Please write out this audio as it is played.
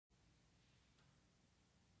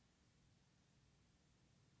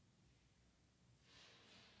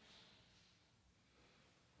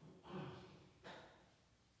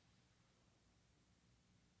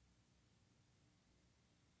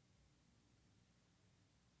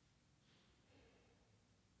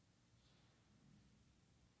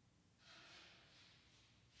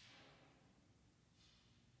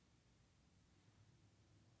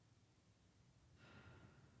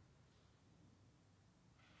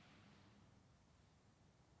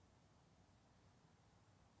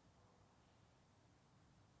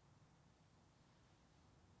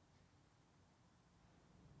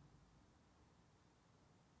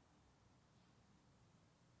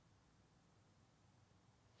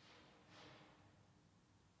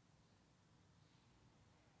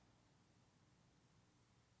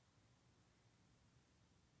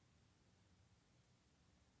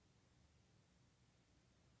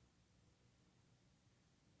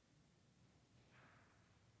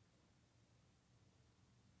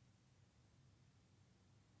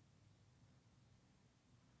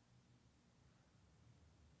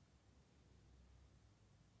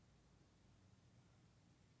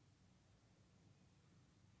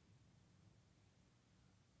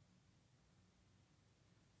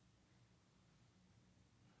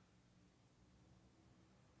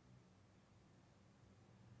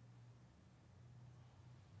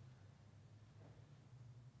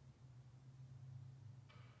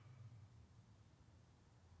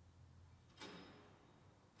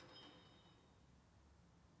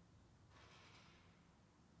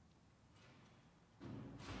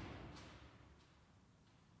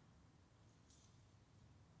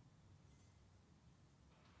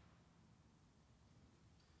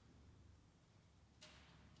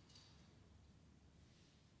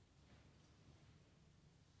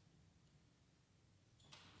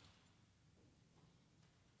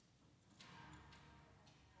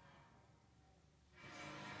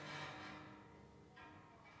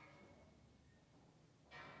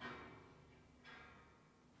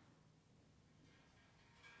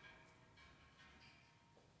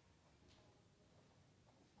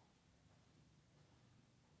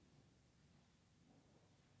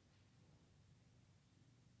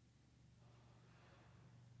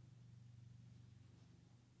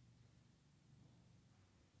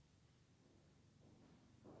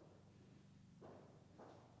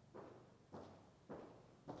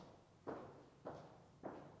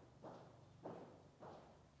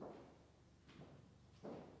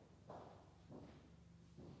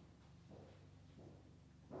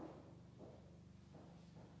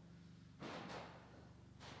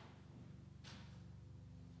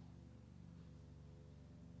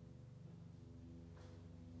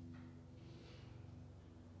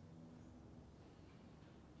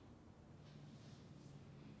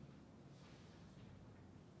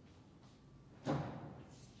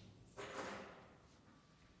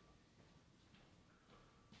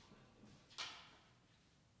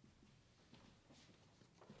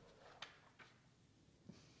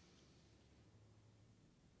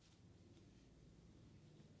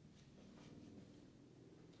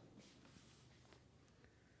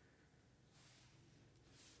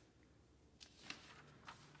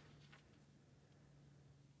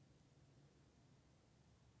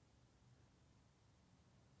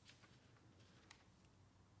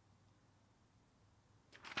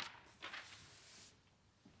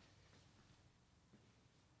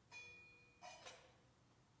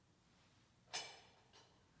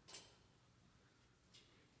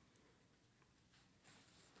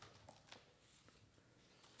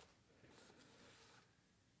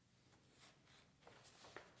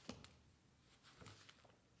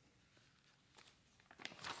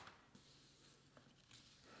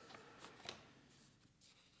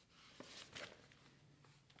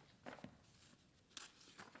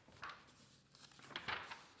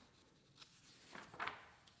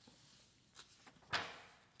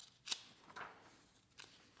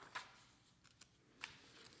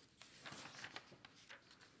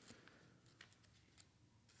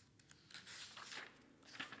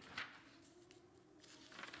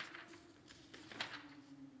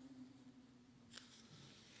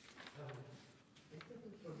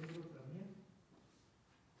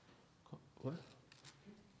What?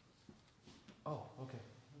 Oh, okay.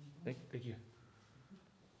 Thank you.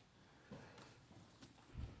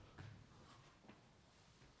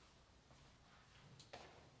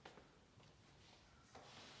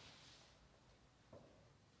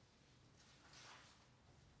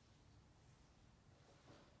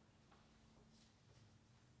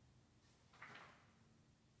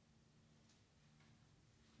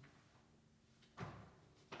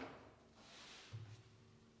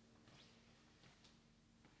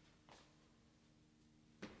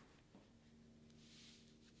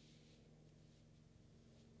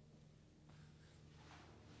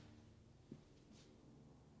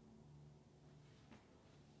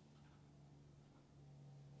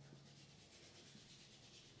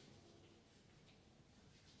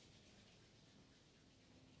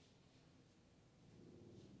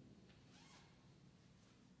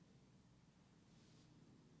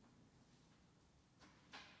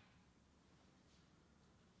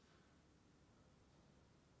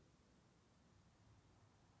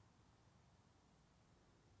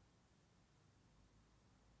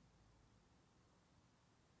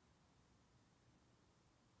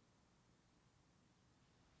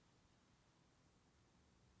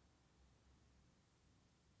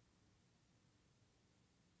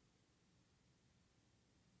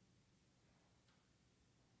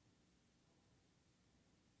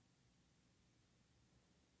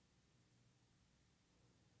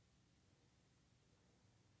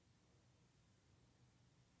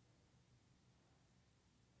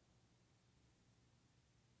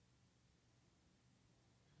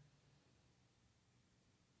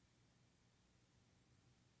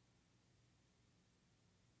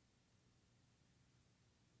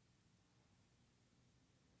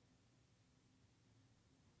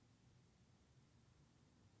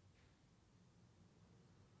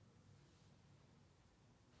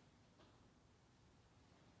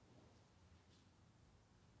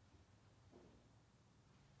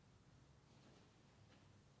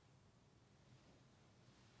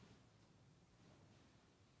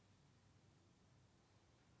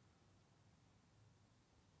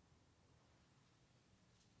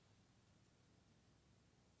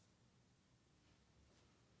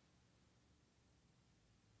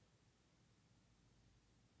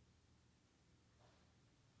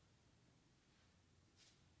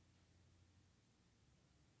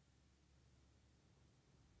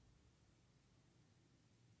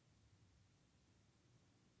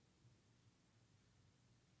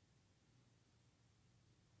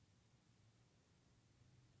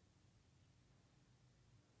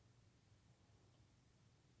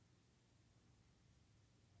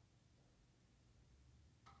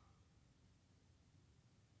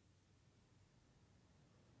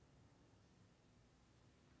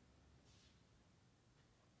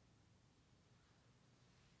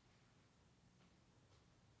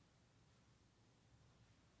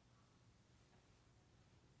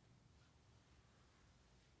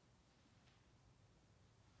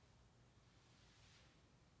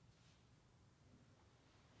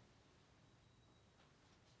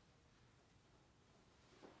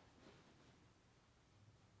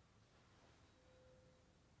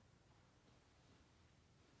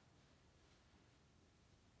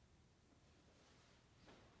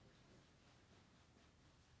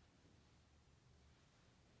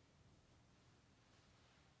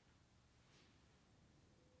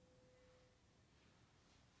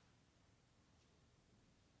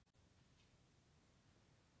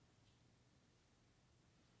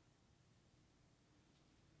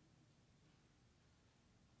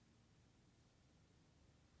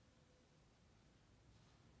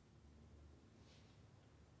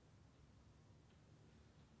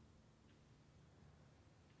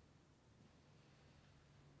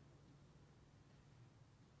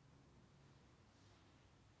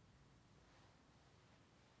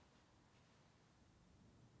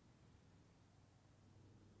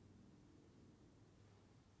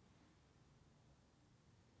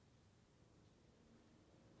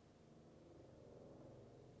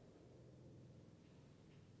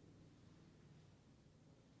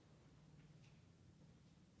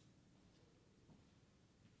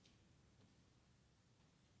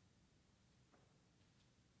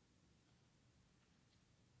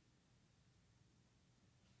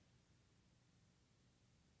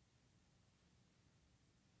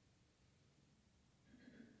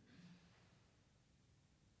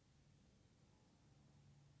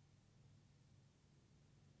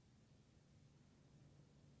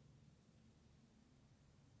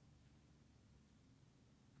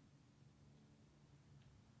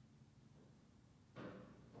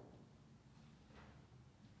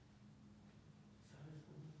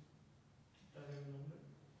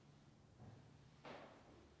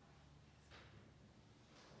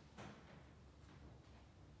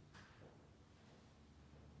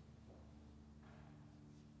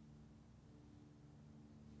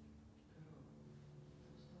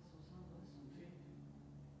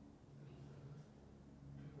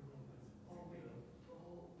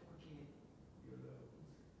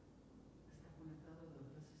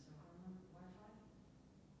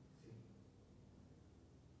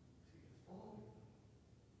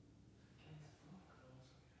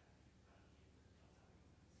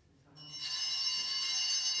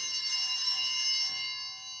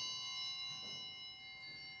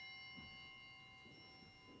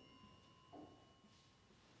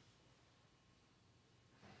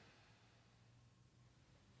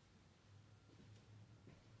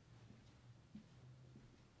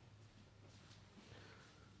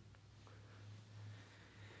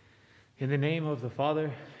 In the name of the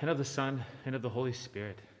Father, and of the Son, and of the Holy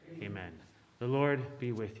Spirit. Amen. The Lord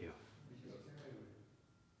be with you.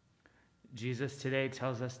 Jesus today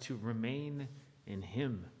tells us to remain in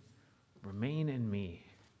him. Remain in me.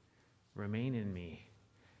 Remain in me.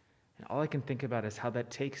 And all I can think about is how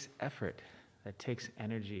that takes effort, that takes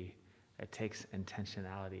energy, that takes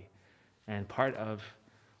intentionality. And part of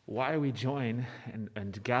why we join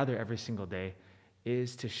and gather every single day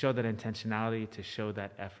is to show that intentionality, to show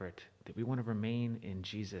that effort, that we want to remain in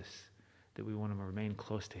Jesus, that we want to remain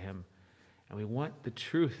close to him. And we want the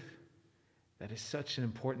truth. That is such an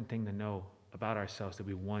important thing to know about ourselves, that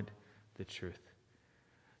we want the truth.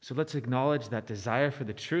 So let's acknowledge that desire for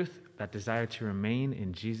the truth, that desire to remain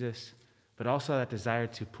in Jesus, but also that desire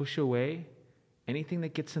to push away anything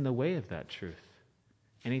that gets in the way of that truth,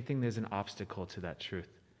 anything that's an obstacle to that truth,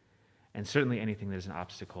 and certainly anything that is an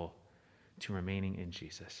obstacle to remaining in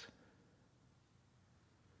Jesus.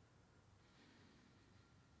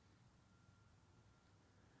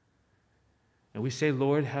 And we say,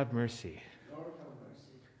 Lord, have mercy. Lord, have mercy.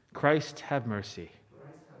 Christ, have mercy.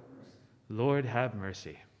 Christ, have mercy. Lord, have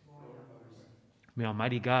mercy. Lord, have mercy. May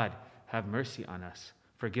Almighty God have mercy on us,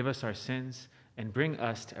 forgive us our sins, and bring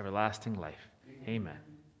us to everlasting life. Amen.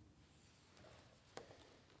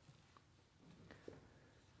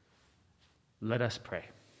 Let us pray.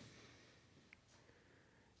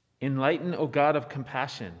 Enlighten, O God of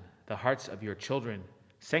compassion, the hearts of your children,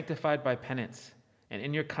 sanctified by penance, and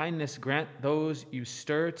in your kindness grant those you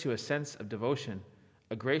stir to a sense of devotion,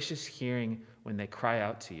 a gracious hearing when they cry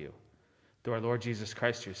out to you. Through our Lord Jesus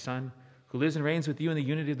Christ, your Son, who lives and reigns with you in the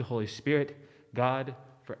unity of the Holy Spirit, God,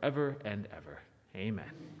 forever and ever. Amen.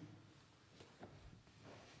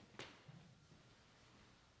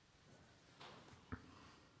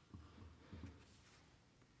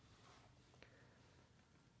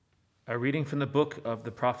 A reading from the book of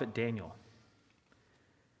the prophet Daniel.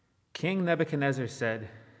 King Nebuchadnezzar said,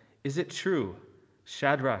 "Is it true,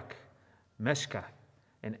 Shadrach, Meshach,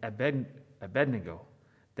 and Abednego,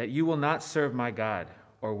 that you will not serve my God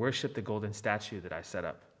or worship the golden statue that I set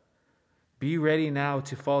up? Be ready now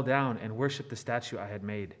to fall down and worship the statue I had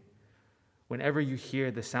made. Whenever you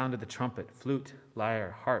hear the sound of the trumpet, flute,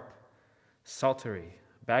 lyre, harp, psaltery,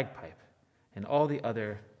 bagpipe, and all the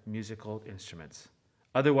other musical instruments.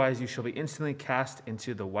 Otherwise you shall be instantly cast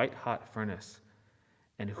into the white-hot furnace.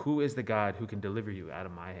 And who is the God who can deliver you out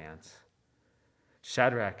of my hands?"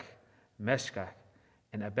 Shadrach, Meshach,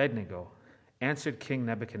 and Abednego answered King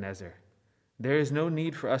Nebuchadnezzar, "There is no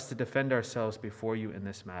need for us to defend ourselves before you in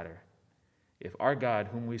this matter. If our God,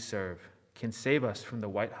 whom we serve, can save us from the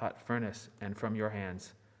white-hot furnace and from your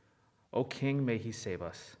hands, O king, may he save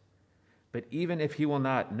us. But even if he will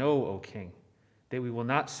not, know, O king, that we will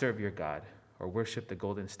not serve your God or worship the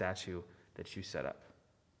golden statue that you set up."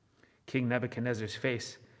 King Nebuchadnezzar's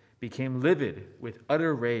face became livid with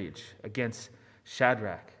utter rage against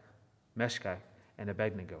Shadrach, Meshach, and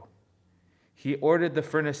Abednego. He ordered the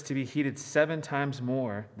furnace to be heated 7 times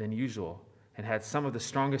more than usual and had some of the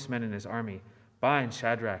strongest men in his army bind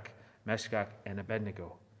Shadrach, Meshach, and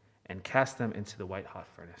Abednego and cast them into the white-hot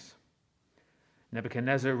furnace.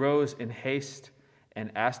 Nebuchadnezzar rose in haste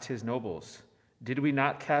and asked his nobles, "Did we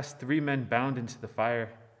not cast 3 men bound into the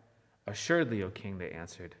fire?" "Assuredly, O king," they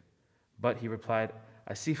answered. But he replied,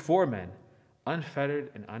 "I see 4 men,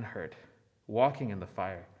 unfettered and unhurt, walking in the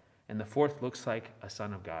fire, and the 4th looks like a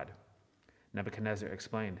son of God." Nebuchadnezzar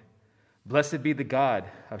explained, "Blessed be the God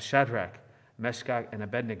of Shadrach, Meshach, and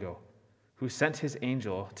Abednego, who sent his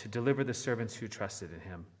angel to deliver the servants who trusted in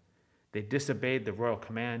him. They disobeyed the royal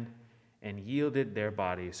command and yielded their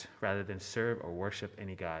bodies rather than serve or worship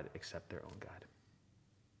any God except their own God."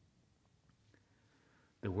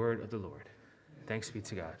 The word of the Lord. Thanks be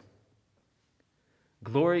to God.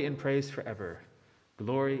 Glory and praise forever.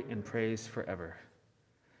 Glory and praise forever.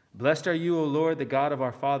 Blessed are you, O Lord, the God of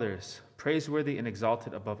our fathers, praiseworthy and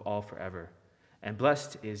exalted above all forever. And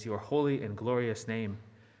blessed is your holy and glorious name,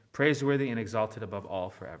 praiseworthy and exalted above all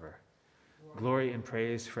forever. Glory and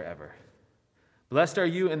praise forever. Blessed are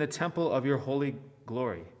you in the temple of your holy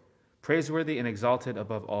glory, praiseworthy and exalted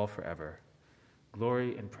above all forever.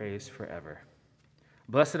 Glory and praise forever.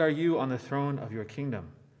 Blessed are you on the throne of your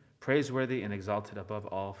kingdom, praiseworthy and exalted above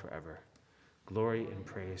all forever. Glory and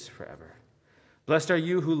praise forever. Blessed are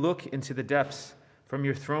you who look into the depths from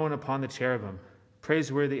your throne upon the cherubim,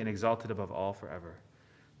 praiseworthy and exalted above all forever.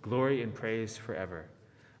 Glory and praise forever.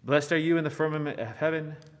 Blessed are you in the firmament of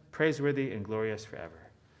heaven, praiseworthy and glorious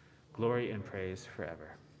forever. Glory and praise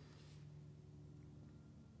forever.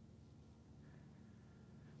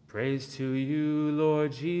 Praise to you,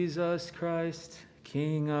 Lord Jesus Christ,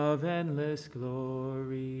 King of endless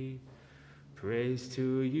glory. Praise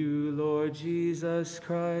to you, Lord Jesus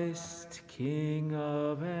Christ, King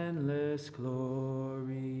of endless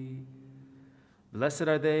glory. Blessed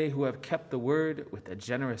are they who have kept the word with a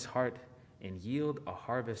generous heart and yield a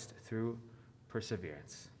harvest through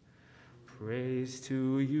perseverance. Praise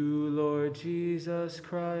to you, Lord Jesus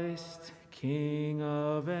Christ, King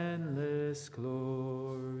of endless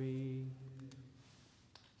glory.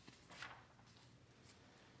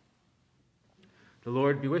 The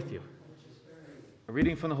Lord be with you. A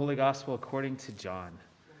reading from the Holy Gospel according to John.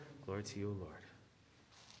 Glory to you, Lord.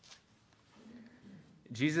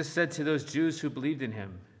 Jesus said to those Jews who believed in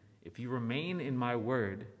him, "If you remain in my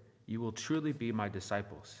word, you will truly be my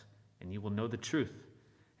disciples, and you will know the truth,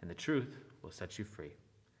 and the truth will set you free."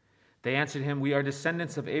 They answered him, "We are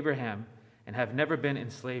descendants of Abraham and have never been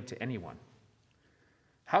enslaved to anyone.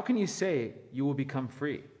 How can you say you will become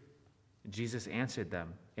free?" Jesus answered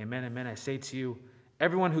them, "Amen, amen, I say to you,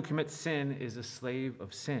 everyone who commits sin is a slave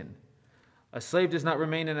of sin. A slave does not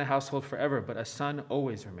remain in a household forever, but a son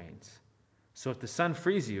always remains. So if the Son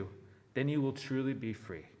frees you, then you will truly be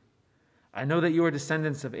free. I know that you are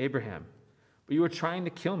descendants of Abraham, but you are trying to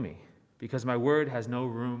kill me because my word has no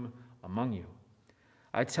room among you.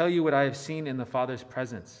 I tell you what I have seen in the Father's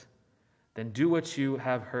presence. Then do what you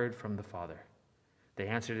have heard from the Father." They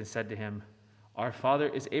answered and said to him, "Our father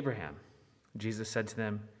is Abraham." Jesus said to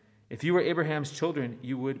them, "If you were Abraham's children,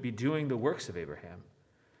 you would be doing the works of Abraham.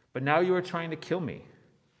 But now you are trying to kill me,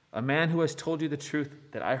 a man who has told you the truth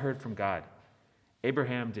that I heard from God.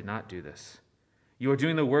 Abraham did not do this. You are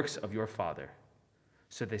doing the works of your father."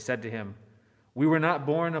 So they said to him, "We were not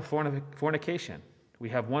born of fornication. We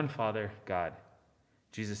have one Father, God."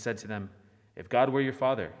 Jesus said to them, "If God were your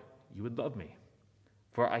father, you would love me.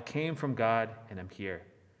 For I came from God and am here.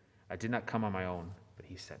 I did not come on my own, but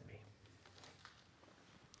he sent me."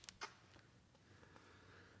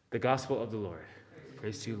 The Gospel of the Lord.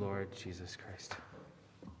 Praise to you, Lord Jesus Christ.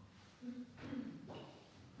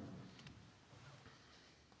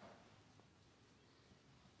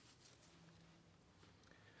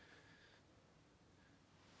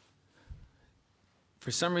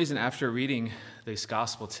 For some reason, after reading this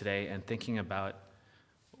gospel today and thinking about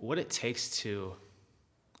what it takes to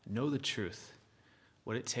know the truth,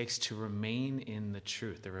 what it takes to remain in the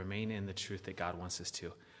truth, that God wants us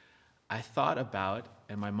to, I thought about,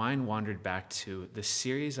 and my mind wandered back to this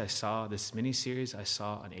series I saw, this mini-series I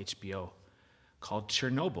saw on HBO called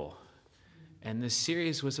Chernobyl. And this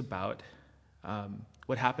series was about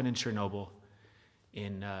what happened in Chernobyl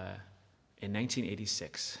in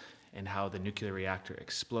 1986. And how the nuclear reactor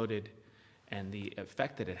exploded and the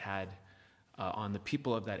effect that it had on the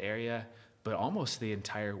people of that area, but almost the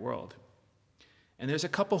entire world. And there's a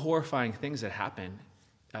couple horrifying things that happen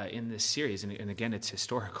in this series, and again, it's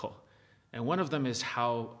historical. And one of them is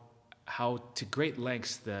how to great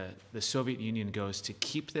lengths the Soviet Union goes to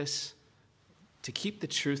keep the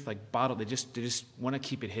truth like bottled. They just want to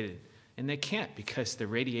keep it hidden. And they can't, because the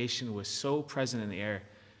radiation was so present in the air,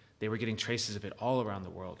 they were getting traces of it all around the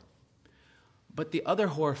world. But the other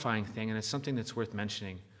horrifying thing, and it's something that's worth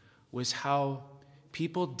mentioning, was how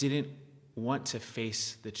people didn't want to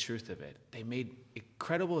face the truth of it. They made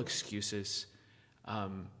incredible excuses.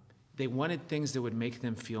 They wanted things that would make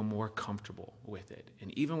them feel more comfortable with it.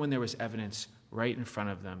 And even when there was evidence right in front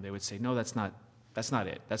of them, they would say, "No, that's not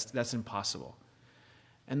it. That's impossible."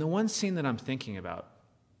 And the one scene that I'm thinking about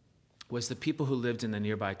was the people who lived in the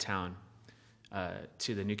nearby town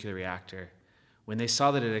to the nuclear reactor. When they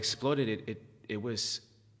saw that it exploded, it was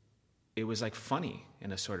like funny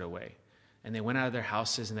in a sort of way. And they went out of their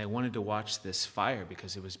houses and they wanted to watch this fire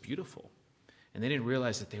because it was beautiful. And they didn't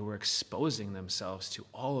realize that they were exposing themselves to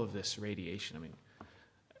all of this radiation. I mean,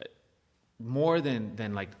 more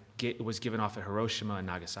than like was given off at Hiroshima and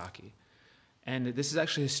Nagasaki. And this is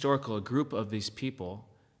actually historical. A group of these people,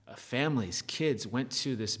 families, kids, went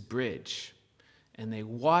to this bridge and they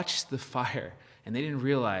watched the fire. And they didn't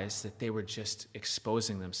realize that they were just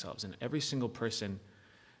exposing themselves. And every single person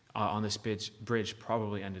on this bridge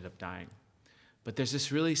probably ended up dying. But there's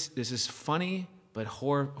this funny but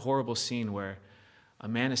horrible scene where a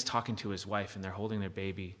man is talking to his wife and they're holding their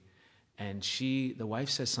baby. And the wife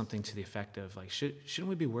says something to the effect of, like, shouldn't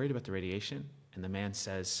we be worried about the radiation? And the man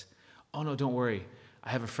says, "Oh, no, don't worry. I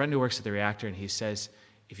have a friend who works at the reactor, and he says,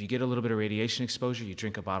 if you get a little bit of radiation exposure, you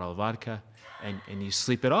drink a bottle of vodka and you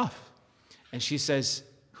sleep it off." And she says,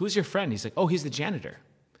 "Who's your friend?" He's like, "Oh, he's the janitor."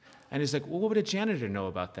 And he's like, "Well, what would a janitor know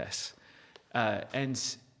about this?"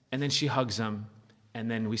 And then she hugs him.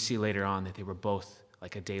 And then we see later on that they were both,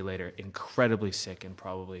 like a day later, incredibly sick and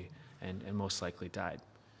probably and most likely died.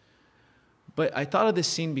 But I thought of this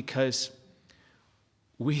scene because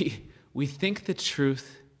we we think the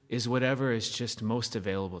truth is whatever is just most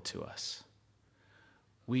available to us.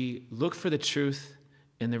 We look for the truth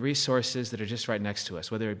in the resources that are just right next to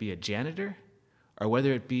us, whether it be a janitor or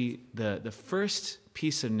whether it be the first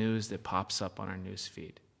piece of news that pops up on our news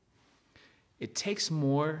feed. It takes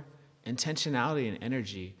more intentionality and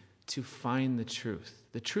energy to find the truth.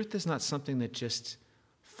 The truth is not something that just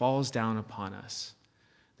falls down upon us.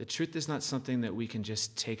 The truth is not something that we can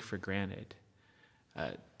just take for granted.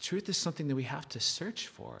 Truth is something that we have to search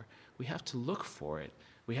for. We have to look for it.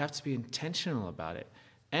 We have to be intentional about it.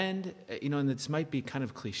 And, and this might be kind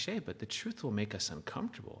of cliche, but the truth will make us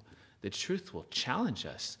uncomfortable. The truth will challenge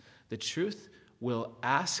us. The truth will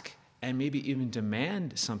ask and maybe even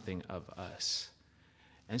demand something of us.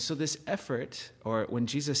 And so this effort, or when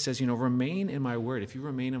Jesus says, remain in my word, if you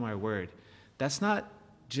remain in my word, that's not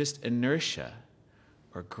just inertia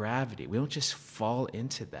or gravity. We don't just fall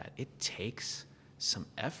into that. It takes some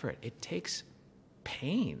effort. It takes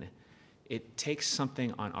pain. It takes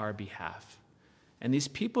something on our behalf. And these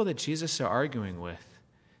people that Jesus are arguing with,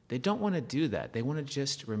 they don't want to do that. They want to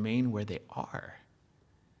just remain where they are.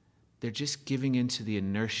 They're just giving into the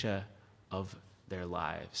inertia of their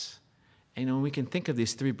lives. And when we can think of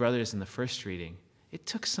these three brothers in the first reading, it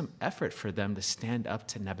took some effort for them to stand up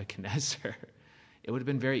to Nebuchadnezzar. It would have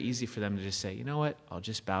been very easy for them to just say, you know what, I'll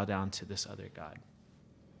just bow down to this other God.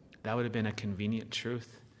 That would have been a convenient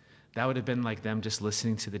truth. That would have been like them just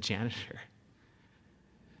listening to the janitor.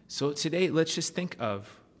 So today, let's just think of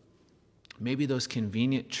maybe those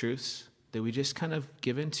convenient truths that we just kind of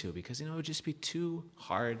give into because, it would just be too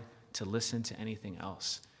hard to listen to anything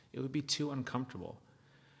else. It would be too uncomfortable.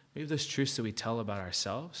 Maybe those truths that we tell about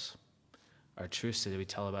ourselves, our truths that we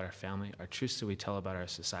tell about our family, our truths that we tell about our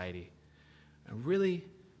society, and really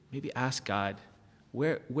maybe ask God,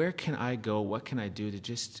 where can I go? What can I do to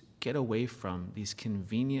just get away from these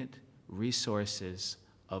convenient resources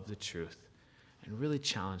of the truth and really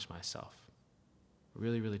challenge myself?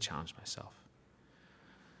 Really, really challenge myself.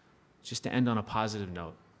 Just to end on a positive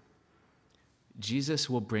note, Jesus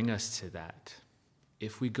will bring us to that.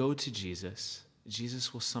 If we go to Jesus,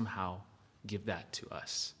 Jesus will somehow give that to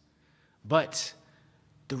us. But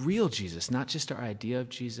the real Jesus, not just our idea of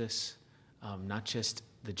Jesus, not just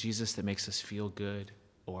the Jesus that makes us feel good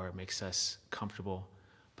or makes us comfortable,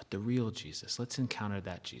 but the real Jesus. Let's encounter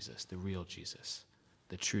that Jesus, the real Jesus,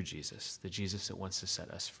 the true Jesus, the Jesus that wants to set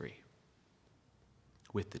us free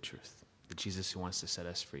with the truth, the Jesus who wants to set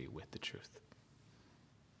us free with the truth.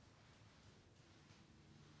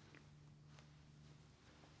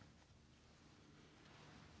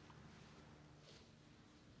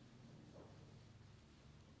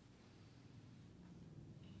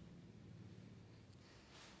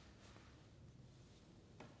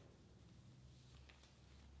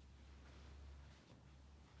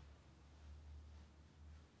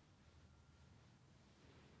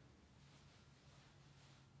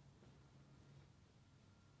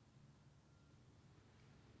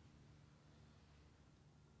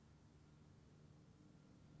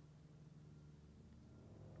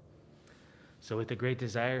 So with a great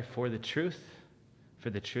desire for the truth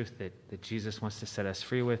that Jesus wants to set us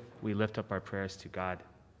free with, we lift up our prayers to God.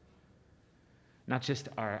 Not just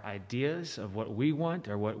our ideas of what we want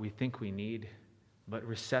or what we think we need, but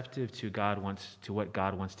receptive to what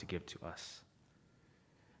God wants to give to us.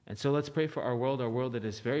 And so let's pray for our world that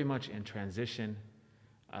is very much in transition,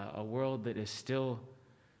 a world that is still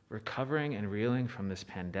recovering and reeling from this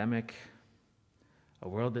pandemic, a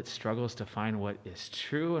world that struggles to find what is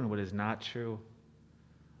true and what is not true,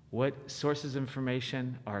 what sources of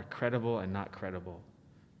information are credible and not credible.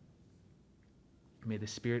 May the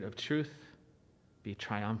Spirit of truth be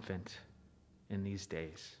triumphant in these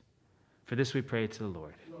days. For this we pray to the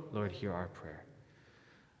Lord. Lord, hear our prayer.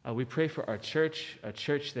 We pray for our church, a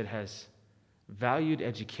church that has valued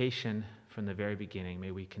education from the very beginning. May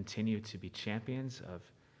we continue to be champions of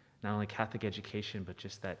not only Catholic education, but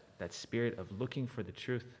just that spirit of looking for the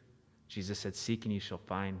truth. Jesus said, seek and you shall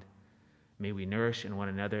find. May we nourish in one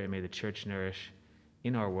another, and may the church nourish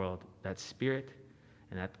in our world that spirit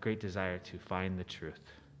and that great desire to find the truth.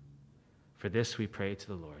 For this we pray to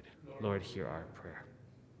the Lord. Lord, hear our prayer.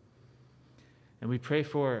 And we pray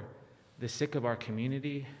for the sick of our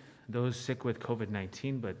community, those sick with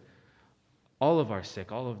COVID-19, but all of our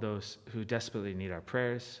sick, all of those who desperately need our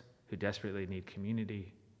prayers, who desperately need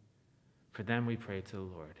community. For them we pray to the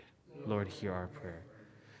Lord. Lord, hear our prayer.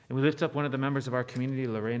 And we lift up one of the members of our community,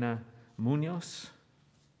 Lorena Munoz,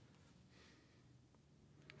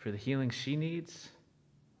 for the healing she needs,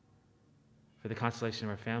 for the consolation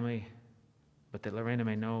of her family, but that Lorena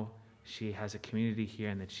may know she has a community here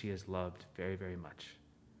and that she is loved very, very much.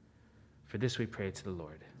 For this we pray to the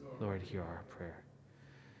Lord. Lord, hear our prayer.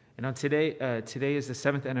 And on today is the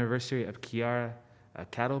 7th anniversary of Kiara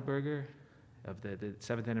Kattleberger, of the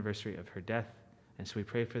 7th anniversary of her death. And so we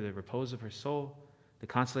pray for the repose of her soul, the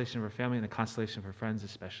consolation of her family, and the consolation of her friends,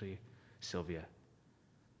 especially Sylvia.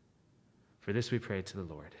 For this we pray to the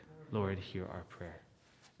Lord. Lord, hear our prayer.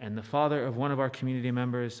 And the father of one of our community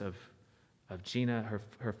members, of Gina,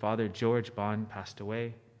 her father, George Bond, passed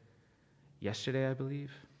away yesterday, I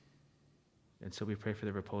believe. And so we pray for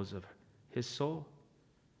the repose of his soul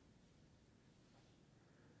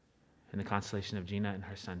and the consolation of Gina and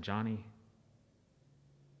her son, Johnny.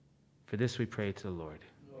 For this we pray to the Lord.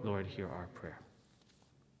 Lord, hear our prayer.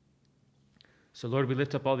 So, Lord, we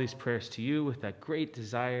lift up all these prayers to you with that great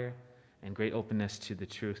desire and great openness to the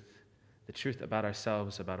truth about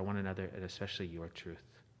ourselves, about one another, and especially your truth.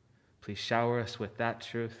 Please shower us with that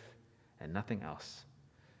truth and nothing else.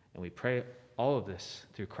 And we pray all of this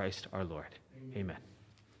through Christ our Lord. Amen.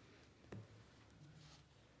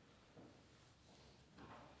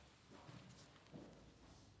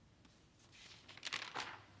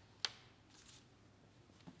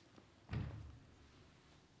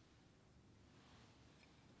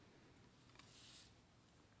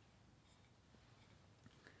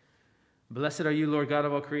 Blessed are you, Lord God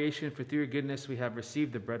of all creation, for through your goodness we have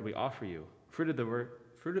received the bread we offer you, fruit of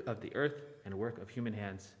the earth and work of human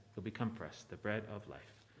hands. Will become for us the bread of life.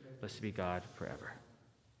 Blessed be God forever.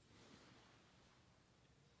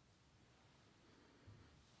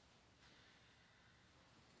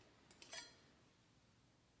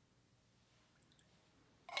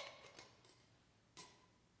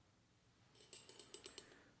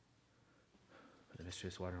 For the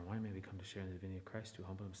mysteries, water and wine, may we come to share in the divinity of Christ, who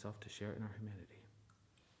humbled himself to share in our humanity.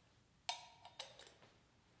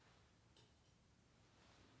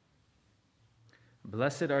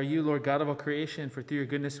 Blessed are you, Lord God of all creation, for through your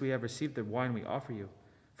goodness we have received the wine we offer you.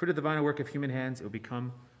 Fruit of the divine work of human hands, it will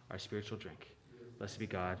become our spiritual drink. Blessed be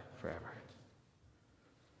God forever.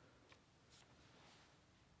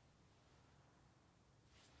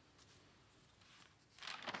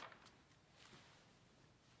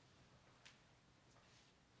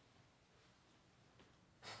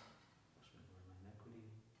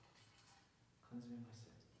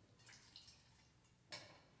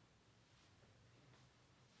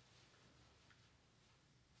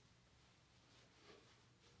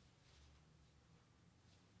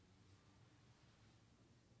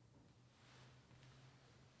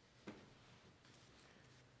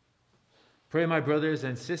 Pray, my brothers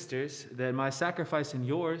and sisters, that my sacrifice and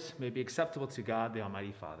yours may be acceptable to God, the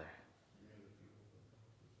Almighty Father.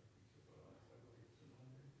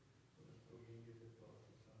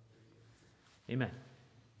 Amen.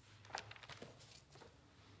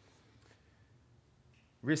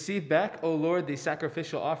 Receive back, O Lord, the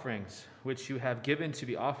sacrificial offerings which you have given to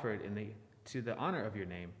be offered to the honor of your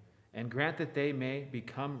name, and grant that they may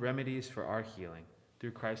become remedies for our healing.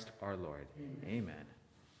 Through Christ our Lord. Amen.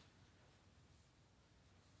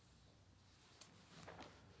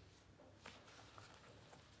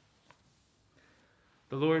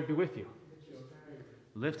 The Lord be with you.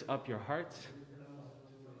 Lift up your hearts,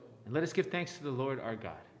 and let us give thanks to the Lord our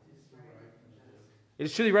God. It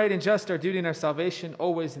is truly right and just, our duty and our salvation,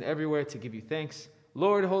 always and everywhere to give you thanks,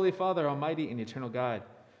 Lord, Holy Father, Almighty and eternal God,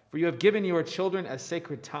 for you have given your children a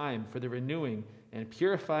sacred time for the renewing and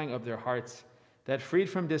purifying of their hearts, that freed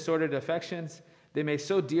from disordered affections, they may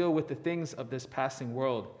so deal with the things of this passing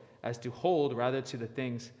world as to hold rather to the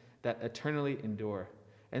things that eternally endure.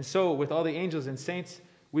 And so, with all the angels and saints,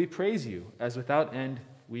 we praise you, as without end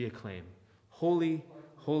we acclaim. Holy,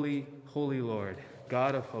 holy, holy Lord,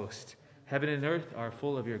 God of hosts, heaven and earth are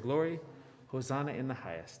full of your glory. Hosanna in the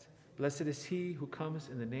highest. Blessed is he who comes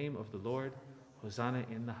in the name of the Lord. Hosanna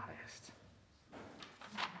in the highest.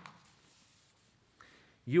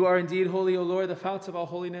 You are indeed holy, O Lord, the fount of all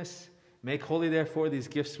holiness. Make holy, therefore, these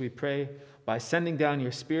gifts, we pray, by sending down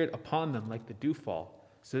your Spirit upon them like the dewfall,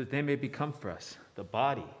 so that they may become for us the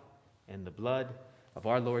body and the blood of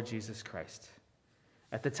our Lord Jesus Christ.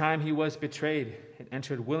 At the time he was betrayed and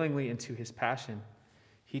entered willingly into his passion,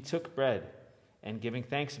 he took bread and, giving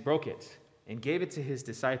thanks, broke it and gave it to his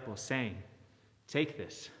disciples, saying, "Take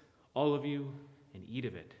this, all of you, and eat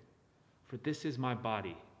of it, for this is my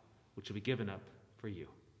body, which will be given up for you."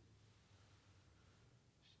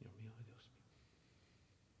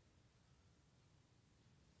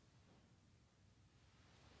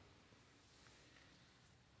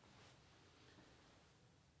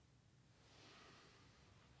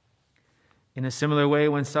 In a similar way,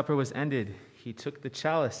 when supper was ended, he took the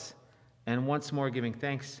chalice, and once more giving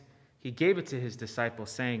thanks, he gave it to his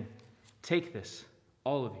disciples, saying, "Take this,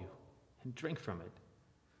 all of you, and drink from it.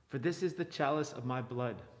 For this is the chalice of my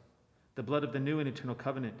blood, the blood of the new and eternal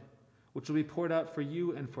covenant, which will be poured out for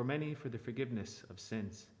you and for many for the forgiveness of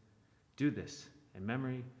sins. Do this in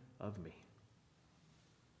memory of me.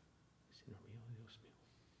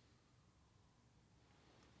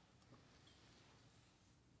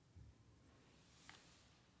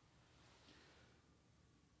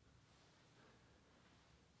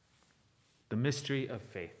 The mystery of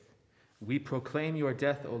faith. We proclaim your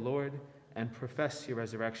death, O Lord, and profess your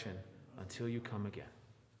resurrection until you come again.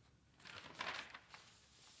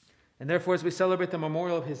 And therefore, as we celebrate the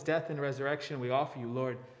memorial of his death and resurrection, we offer you,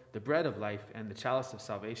 Lord, the bread of life and the chalice of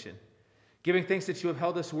salvation, giving thanks that you have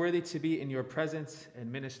held us worthy to be in your presence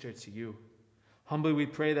and minister to you. Humbly we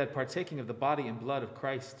pray that, partaking of the body and blood of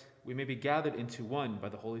Christ, we may be gathered into one by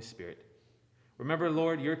the Holy Spirit. Remember,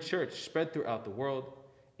 Lord, your church spread throughout the world,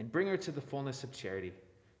 and bring her to the fullness of charity,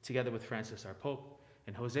 together with Francis our Pope,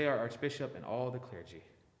 and Jose our Archbishop, and all the clergy.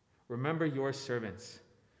 Remember your servants,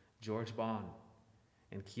 George Bond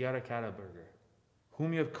and Chiara Karaberger,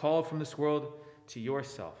 whom you have called from this world to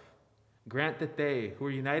yourself. Grant that they, who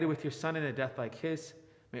are united with your Son in a death like his,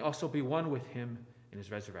 may also be one with him in his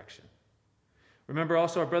resurrection. Remember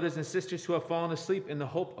also our brothers and sisters who have fallen asleep in the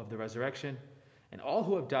hope of the resurrection, and all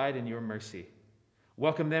who have died in your mercy.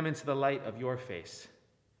 Welcome them into the light of your face.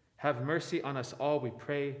 Have mercy on us all, we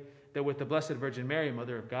pray, that with the Blessed Virgin Mary,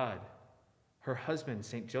 Mother of God, her husband,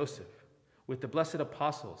 St. Joseph, with the blessed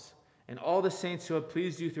apostles, and all the saints who have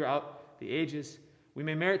pleased you throughout the ages, we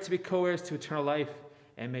may merit to be co-heirs to eternal life,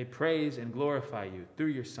 and may praise and glorify you through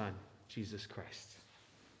your Son, Jesus Christ.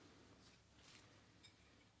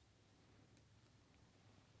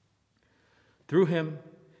 Through him,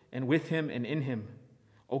 and with him, and in him,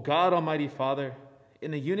 O God, Almighty Father,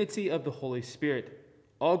 in the unity of the Holy Spirit,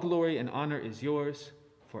 all glory and honor is yours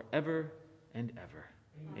forever and ever.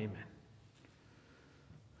 Amen.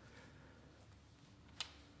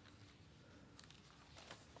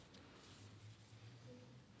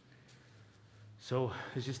 So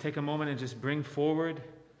let's just take a moment and just bring forward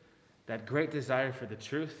that great desire for the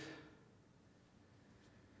truth,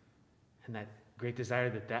 and that great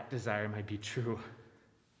desire that desire might be true.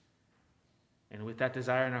 And with that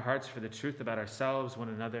desire in our hearts for the truth about ourselves, one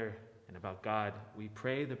another, and about God, we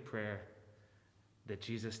pray the prayer that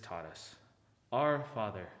Jesus taught us. Our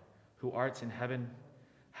Father, who art in heaven,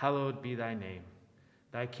 hallowed be thy name.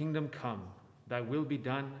 Thy kingdom come, thy will be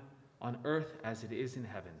done on earth as it is in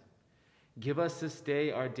heaven. Give us this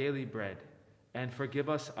day our daily bread, and forgive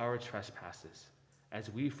us our trespasses, as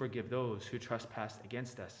we forgive those who trespass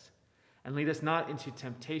against us. And lead us not into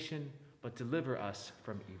temptation, but deliver us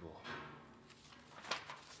from evil.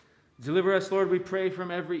 Deliver us, Lord, we pray, from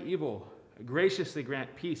every evil. Graciously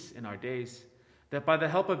grant peace in our days, that by the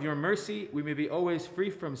help of your mercy we may be always free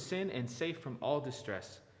from sin and safe from all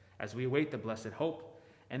distress, as we await the blessed hope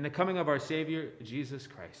and the coming of our Savior, Jesus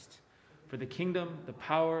Christ. For the kingdom, the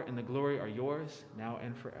power, and the glory are yours, now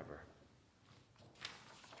and forever.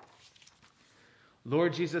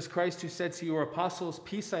 Lord Jesus Christ, who said to your apostles,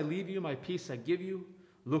 "Peace I leave you, my peace I give you,"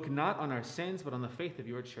 look not on our sins, but on the faith of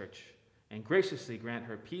your church, and graciously grant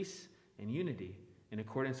her peace and unity in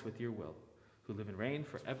accordance with your will, who live and reign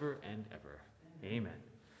forever and ever. Amen.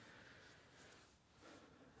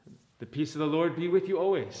 The peace of the Lord be with you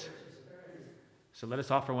always. So let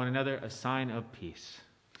us offer one another a sign of peace.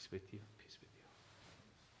 Peace with you. Peace with you.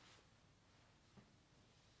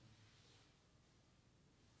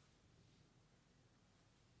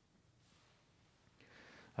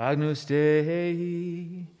 Agnus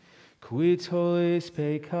Dei, qui tollis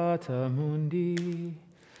peccata mundi,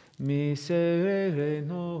 miserere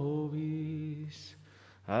nobis.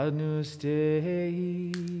 Agnus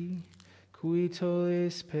Dei, qui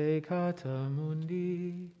tollis peccata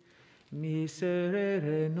mundi,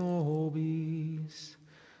 miserere nobis.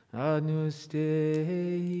 Agnus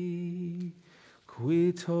Dei,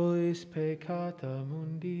 qui tollis peccata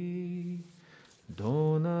mundi,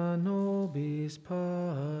 dona nobis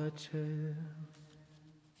pacem.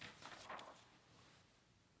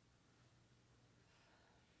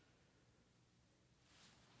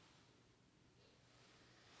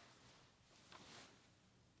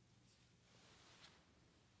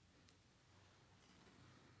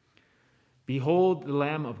 Behold the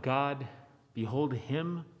Lamb of God. Behold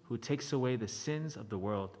him who takes away the sins of the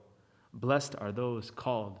world. Blessed are those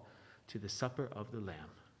called to the supper of the Lamb.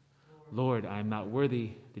 Lord, I am not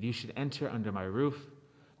worthy that you should enter under my roof,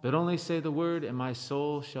 but only say the word, and my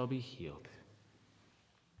soul shall be healed.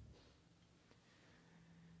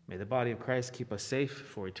 May the body of Christ keep us safe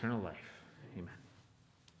for eternal life. Amen.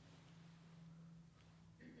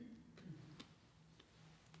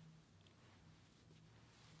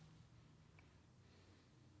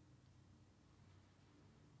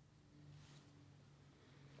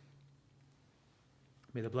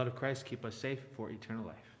 May the blood of Christ keep us safe for eternal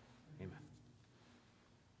life. Amen.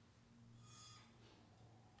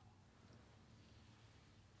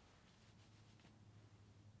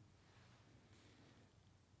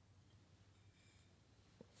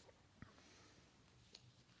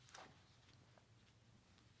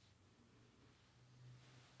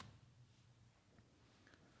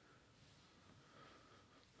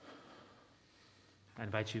 I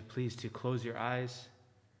invite you, please, to close your eyes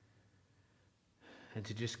and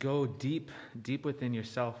to just go deep, deep within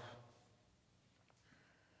yourself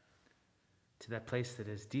to that place that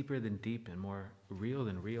is deeper than deep and more real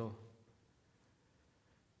than real,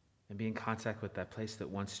 and be in contact with that place that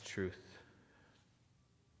wants truth.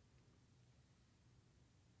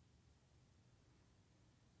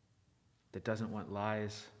 That doesn't want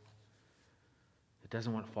lies, that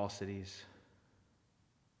doesn't want falsities.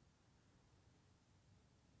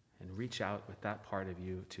 And reach out with that part of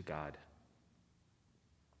you to God.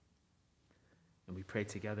 And we pray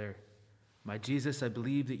together, my Jesus, I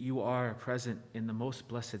believe that you are present in the most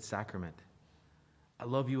blessed sacrament. I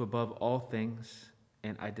love you above all things,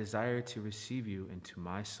 and I desire to receive you into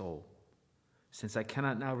my soul. Since I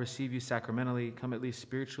cannot now receive you sacramentally, come at least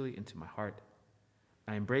spiritually into my heart.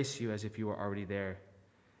 I embrace you as if you were already there,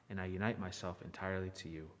 and I unite myself entirely to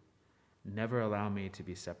you. Never allow me to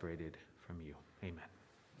be separated from you. Amen.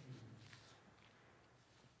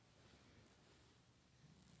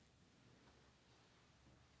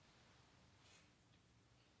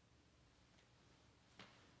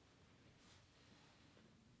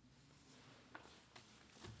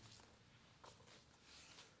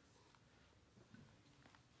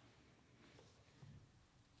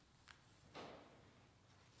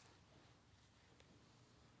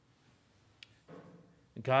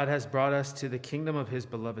 God has brought us to the kingdom of his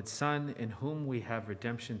beloved Son, in whom we have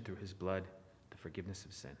redemption through his blood, the forgiveness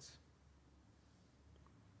of sins.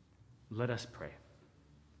 Let us pray.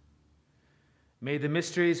 May the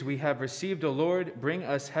mysteries we have received, O Lord, bring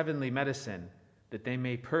us heavenly medicine, that they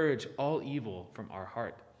may purge all evil from our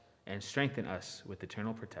heart and strengthen us with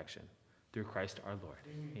eternal protection. Through Christ our Lord.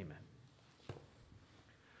 Amen.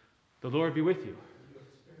 The Lord be with you.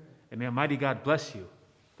 And may Almighty God bless you,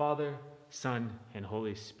 Father, Son, and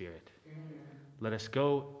Holy Spirit. Amen. Let us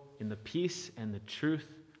go in the peace and the truth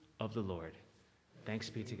of the Lord. Thanks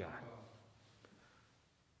be to God.